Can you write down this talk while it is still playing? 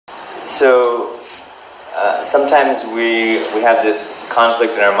So sometimes we have this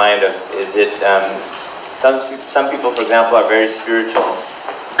conflict in our mind of, is it, some people, for example, are very spiritual,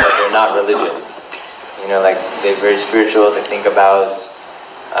 but they're not religious. You know, like, they're very spiritual, they think about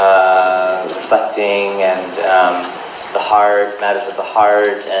reflecting and the heart, matters of the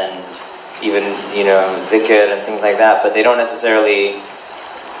heart, and even, you know, dhikr and things like that, but they don't necessarily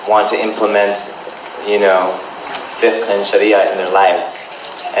want to implement, you know, fiqh and sharia in their lives.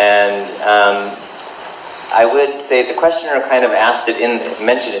 And I would say the questioner kind of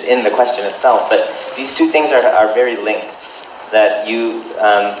mentioned it in the question itself, but these two things are very linked. That you,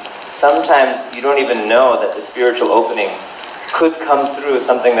 sometimes you don't even know that the spiritual opening could come through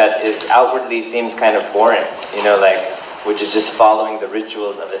something that is outwardly seems kind of boring, you know, like, which is just following the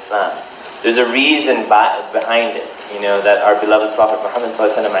rituals of Islam. There's a reason behind it, you know, that our beloved Prophet Muhammad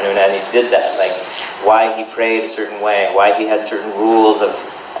ﷺ did that, like why he prayed a certain way, why he had certain rules of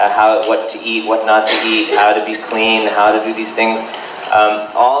what to eat, what not to eat, how to be clean, how to do these things.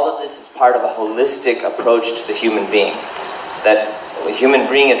 All of this is part of a holistic approach to the human being. That the human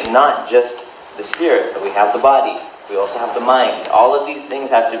being is not just the spirit, but we have the body, we also have the mind. All of these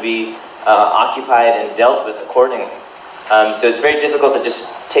things have to be occupied and dealt with accordingly. So it's very difficult to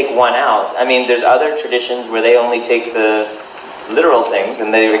just take one out. I mean, there's other traditions where they only take the literal things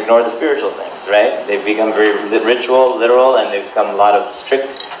and they ignore the spiritual things, right? They've become very ritual, literal, and they've become a lot of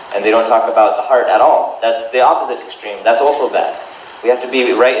strict, and they don't talk about the heart at all. That's the opposite extreme. That's also bad. We have to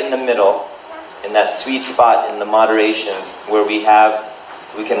be right in the middle, in that sweet spot, in the moderation, where we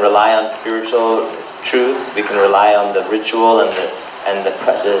can rely on spiritual truths, we can rely on the ritual and the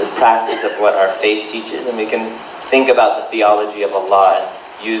practice of what our faith teaches, and we can think about the theology of Allah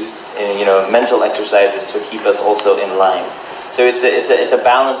and use, you know, mental exercises to keep us also in line. So it's a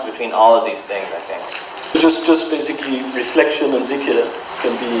balance between all of these things, I think. Just basically reflection and zikr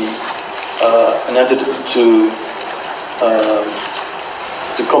can be an antidote to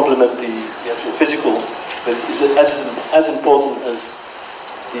complement the actual physical, but is as important as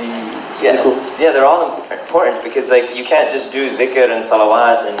the physical. Yeah, they're all important, because like you can't just do dhikr and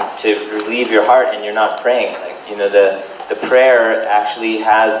salawat and to relieve your heart and you're not praying. Like, you know, the prayer actually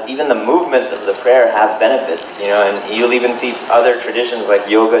has, even the movements of the prayer have benefits, you know, and you'll even see other traditions like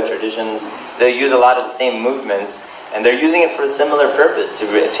yoga traditions, they use a lot of the same movements, and they're using it for a similar purpose, to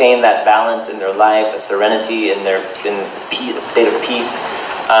attain that balance in their life, a serenity in a state of peace.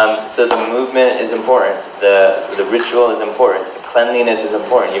 So the movement is important, the ritual is important, the cleanliness is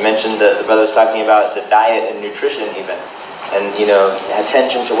important. You mentioned the brother was talking about the diet and nutrition even, and, you know,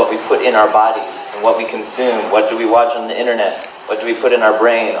 attention to what we put in our bodies and what we consume, what do we watch on the internet, what do we put in our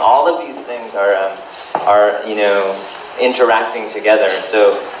brain. All of these things are you know, interacting together.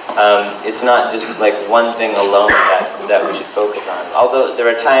 So it's not just like one thing alone that we should focus on. Although there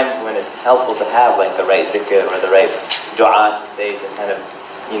are times when it's helpful to have like the right dhikr or the right dua to say to kind of,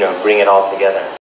 you know, bring it all together.